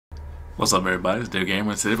What's up, everybody? It's Dave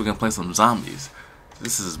Gamer. Today we're gonna play some zombies.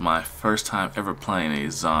 This is my first time ever playing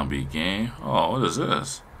a zombie game. Oh, what is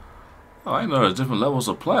this? Oh, I know there's different levels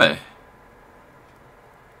of play.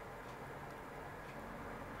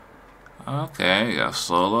 Okay, you got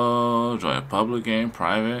solo, join a public game,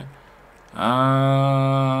 private.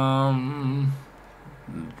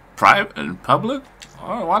 Private and public?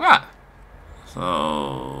 Oh, why not?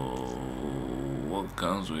 So, what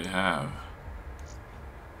guns we have?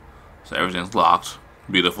 So everything's locked.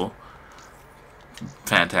 Beautiful.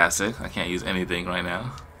 Fantastic. I can't use anything right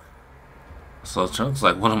now. So it looks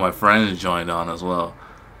like one of my friends joined on as well.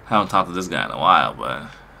 Haven't talked to this guy in a while, but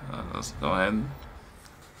let's go ahead.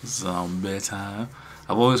 Zombie time.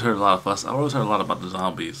 I've always heard a lot of fuss. I've always heard a lot about the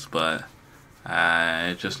zombies, but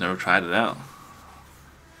I just never tried it out.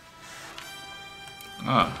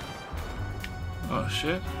 Oh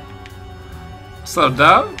shit. What's up,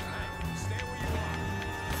 dog?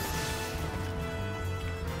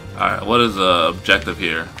 Alright, what is the objective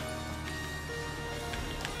here?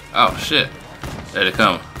 Oh shit. There they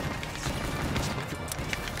come.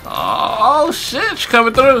 Oh shit, she's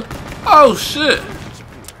coming through. Oh shit.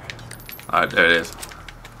 Alright, there it is.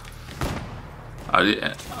 Are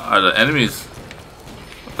the enemies...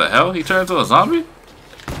 What the hell? He turned into a zombie?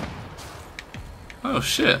 Oh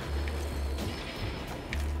shit.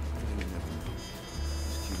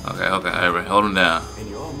 Okay, everybody, hold him down.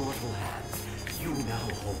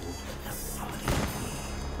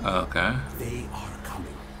 Okay. They are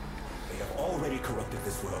coming. They have already corrupted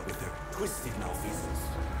this world with their twisted malfeasance.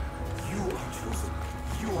 You are chosen.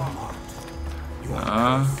 You are marked. You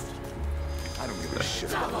are blessed. I don't give a shit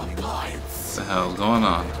about any lions. What the hell's going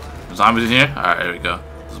on? Zombies in here? Alright, here we go.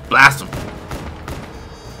 Let's blast them.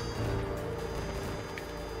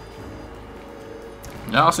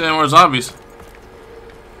 I don't see any more zombies.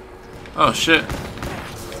 Oh shit.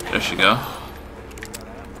 There she go.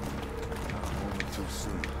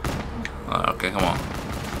 Okay, come on.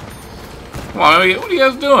 Come on, man, what are you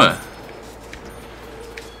guys doing?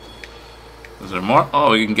 Is there more?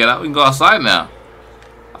 Oh, we can get out. We can go outside now.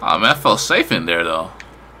 Oh, man, I felt safe in there, though.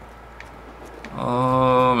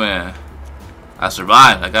 Oh, man. I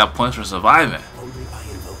survived. I got points for surviving.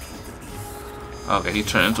 Okay, he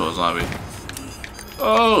turned into a zombie.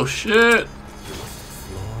 Oh, shit.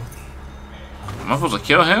 Am I supposed to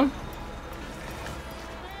kill him?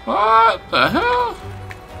 What the hell?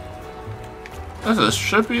 This is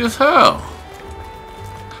trippy as hell.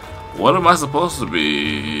 What am I supposed to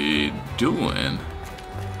be doing?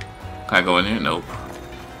 Can I go in here? Nope.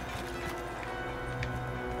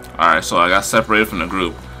 Alright, so I got separated from the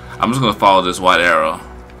group. I'm just gonna follow this white arrow.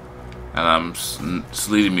 And it's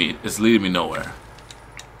leading me nowhere.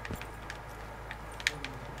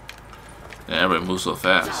 Yeah, everybody moves so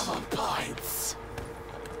fast.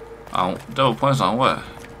 Double points on what?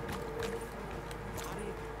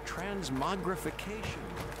 Transmogrification.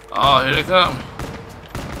 Oh, here they come.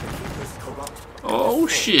 Oh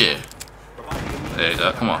shit. There you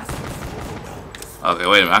go, come on. Okay,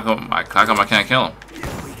 wait a minute, how come I can't kill him?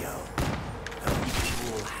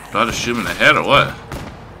 Do I just shoot him in the head or what?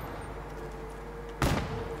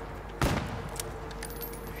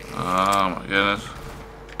 Oh my goodness.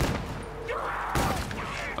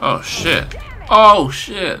 Oh shit. Oh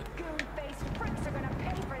shit.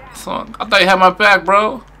 So, I thought you had my back,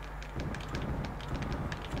 bro.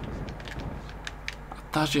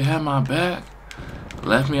 I thought you had my back.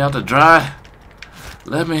 Left me out to dry.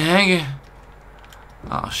 Left me hanging.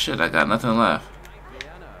 Oh shit, I got nothing left.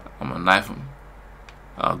 I'm gonna knife him.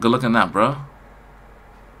 Oh, good looking out, bro.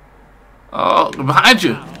 Oh, behind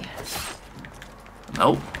you.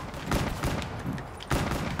 Nope.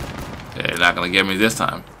 Yeah, you're not gonna get me this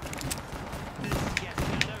time.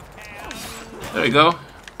 There you go.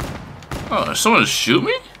 Oh, is someone to shoot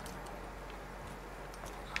me?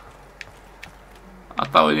 I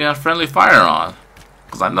thought we didn't have friendly fire on.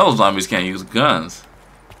 Because I know zombies can't use guns.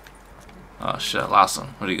 Oh shit, I lost him.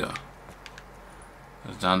 Where'd he go?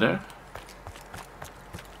 It's down there?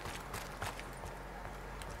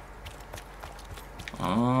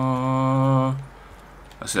 Oh,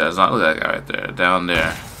 I see that zombie. Look at that guy right there. Down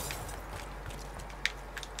there.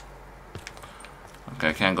 Okay,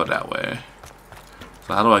 I can't go that way.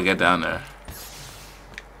 So how do I get down there?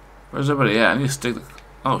 Where's everybody at? I need to stick to...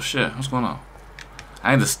 Oh shit, what's going on?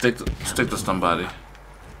 I need to stick to somebody.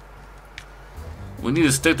 We need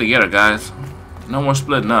to stick together, guys. No more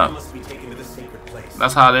splitting up.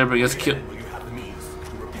 That's how everybody gets killed.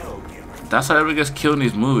 That's how everybody gets killed in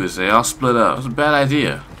these movies. They all split up. It's a bad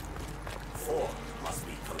idea.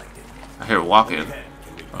 I hear walking.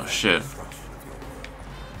 Oh shit.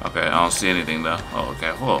 Okay, I don't see anything though. Oh,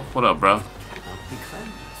 okay. Whoa, what up, bro?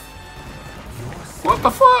 What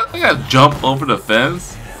the fuck? I gotta jump over the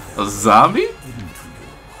fence? A zombie?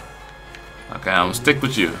 Okay, I'm gonna stick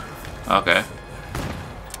with you. Okay.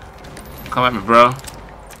 Come at me, bro.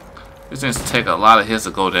 These things take a lot of hits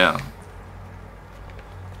to go down.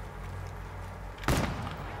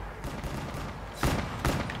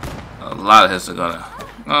 A lot of hits to go down.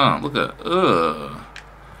 Oh, look at ugh.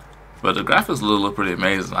 But the graphics look pretty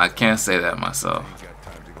amazing. I can't say that myself.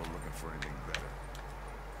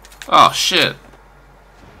 Oh shit.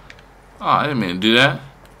 Oh, I didn't mean to do that.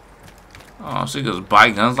 Oh, so you can just buy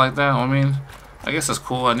guns like that? I mean, I guess that's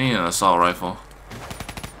cool. I need an assault rifle.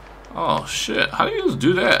 Oh shit. How do you just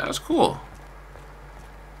do that? That's cool.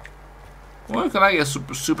 When can I get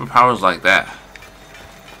superpowers like that?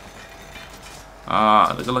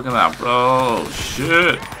 Ah, look at that, bro.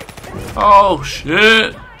 Shit. Oh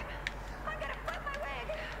shit.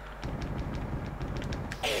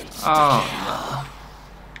 Oh no.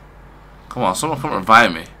 Come on, someone come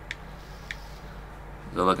revive me.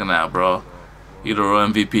 Good looking out, bro. You the real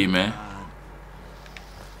MVP, man.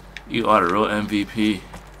 You are the real MVP.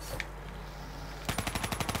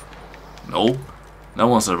 Nope. No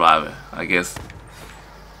one's surviving, I guess.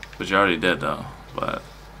 But you're already dead though. But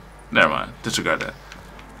never mind. Disregard that.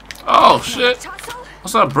 Oh shit.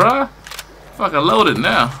 What's up, bruh? Fucking loaded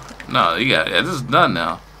now. No, you got this is done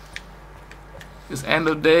now. It's end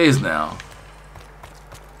of days now.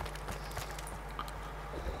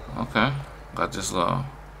 Okay. Got this to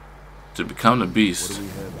become the beast.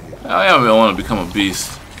 I don't want to become a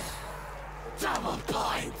beast. Double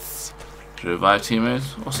points. To revive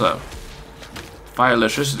teammates? What's up? Fire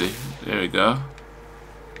electricity. There we go.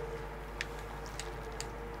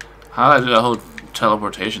 How did I do that whole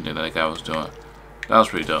teleportation thing that guy was doing? That was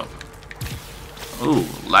pretty dope. Ooh,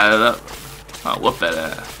 light it up. Oh, whoop that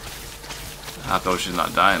ass. How come she's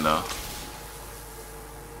not dying though?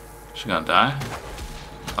 She gonna die?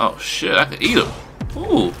 Oh shit, I could eat him.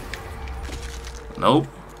 Ooh. Nope.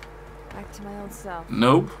 Back to my old self.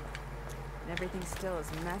 Nope. And everything's still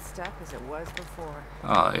as messed up as it was before.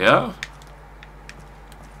 Oh yeah?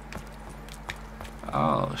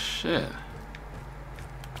 Oh shit.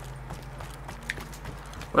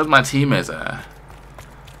 Where's my teammates at?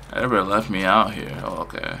 Everybody left me out here. Oh,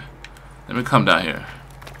 okay. Let me come down here.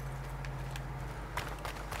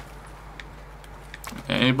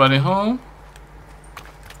 Anybody home?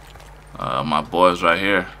 My boy's right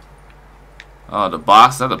here. Oh, the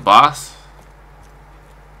boss? Is that the boss?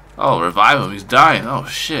 Oh, revive him. He's dying. Oh,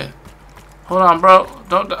 shit. Hold on, bro.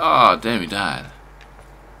 Don't die. Oh, damn, he died.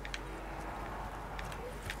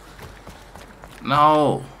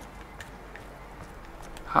 No.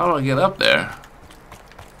 How do I get up there?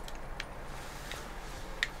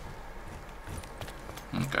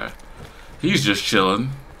 Okay. He's just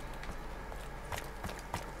chilling.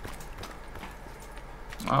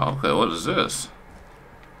 Oh, okay. What is this?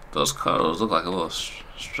 Those colors look like a little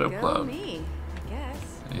strip club. Me, I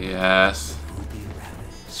guess. Yes.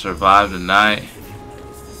 Survive the night.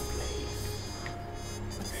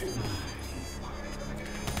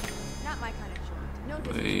 Not my kind of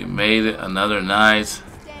joint. No We made it another night.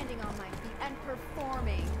 standing on my feet and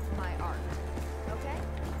performing my art. Okay?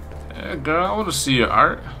 Yeah, girl, I want to see your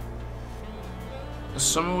art.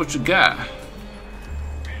 Show me what you got.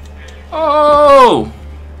 Oh!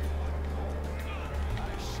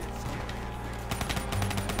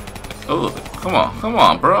 Oh, come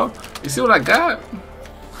on, bro. You see what I got?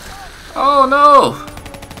 Oh no!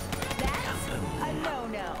 That's a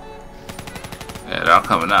no-no. Yeah, they're all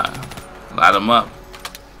coming out. Light them up.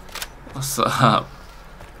 What's up?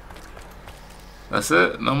 That's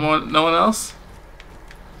it? No more? No one else?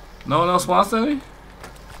 No one else wants any?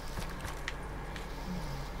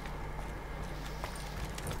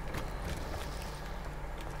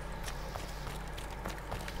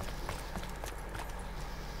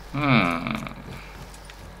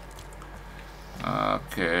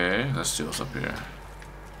 Okay, let's see what's up here.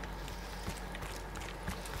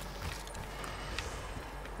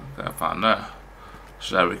 Okay, I found that.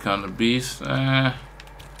 Should I become the beast? There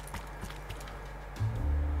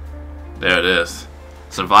it is.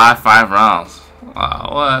 Survive 5 rounds. Wow,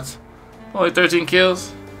 what? Only 13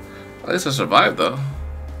 kills? At least I survived though.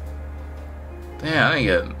 Damn, I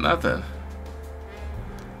didn't get nothing.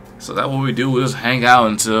 So that what we do? We just hang out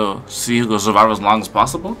until see who can survive as long as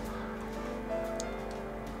possible?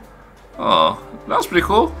 Oh, that was pretty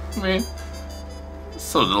cool. I mean,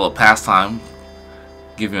 it's a little pastime.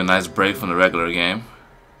 Give you a nice break from the regular game.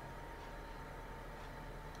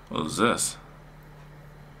 What is this?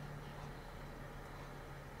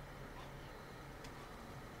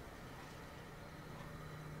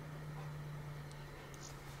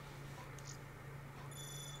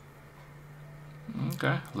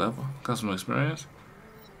 Okay, level, customer experience.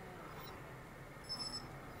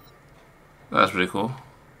 That's pretty cool.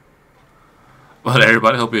 But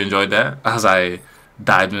everybody, hope you enjoyed that as I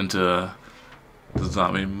dived into the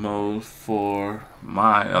zombie mode for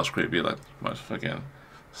my. That was creepy, like my fucking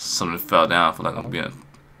something fell down for like I'm being.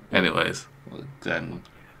 Anyways, that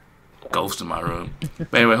ghost in my room.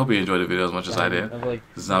 But anyway, hope you enjoyed the video as much as I did. The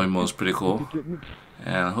zombie mode is pretty cool,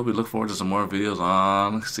 and I hope you look forward to some more videos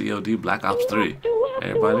on COD Black Ops 3.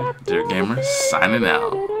 Everybody, dear gamers, signing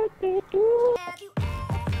out.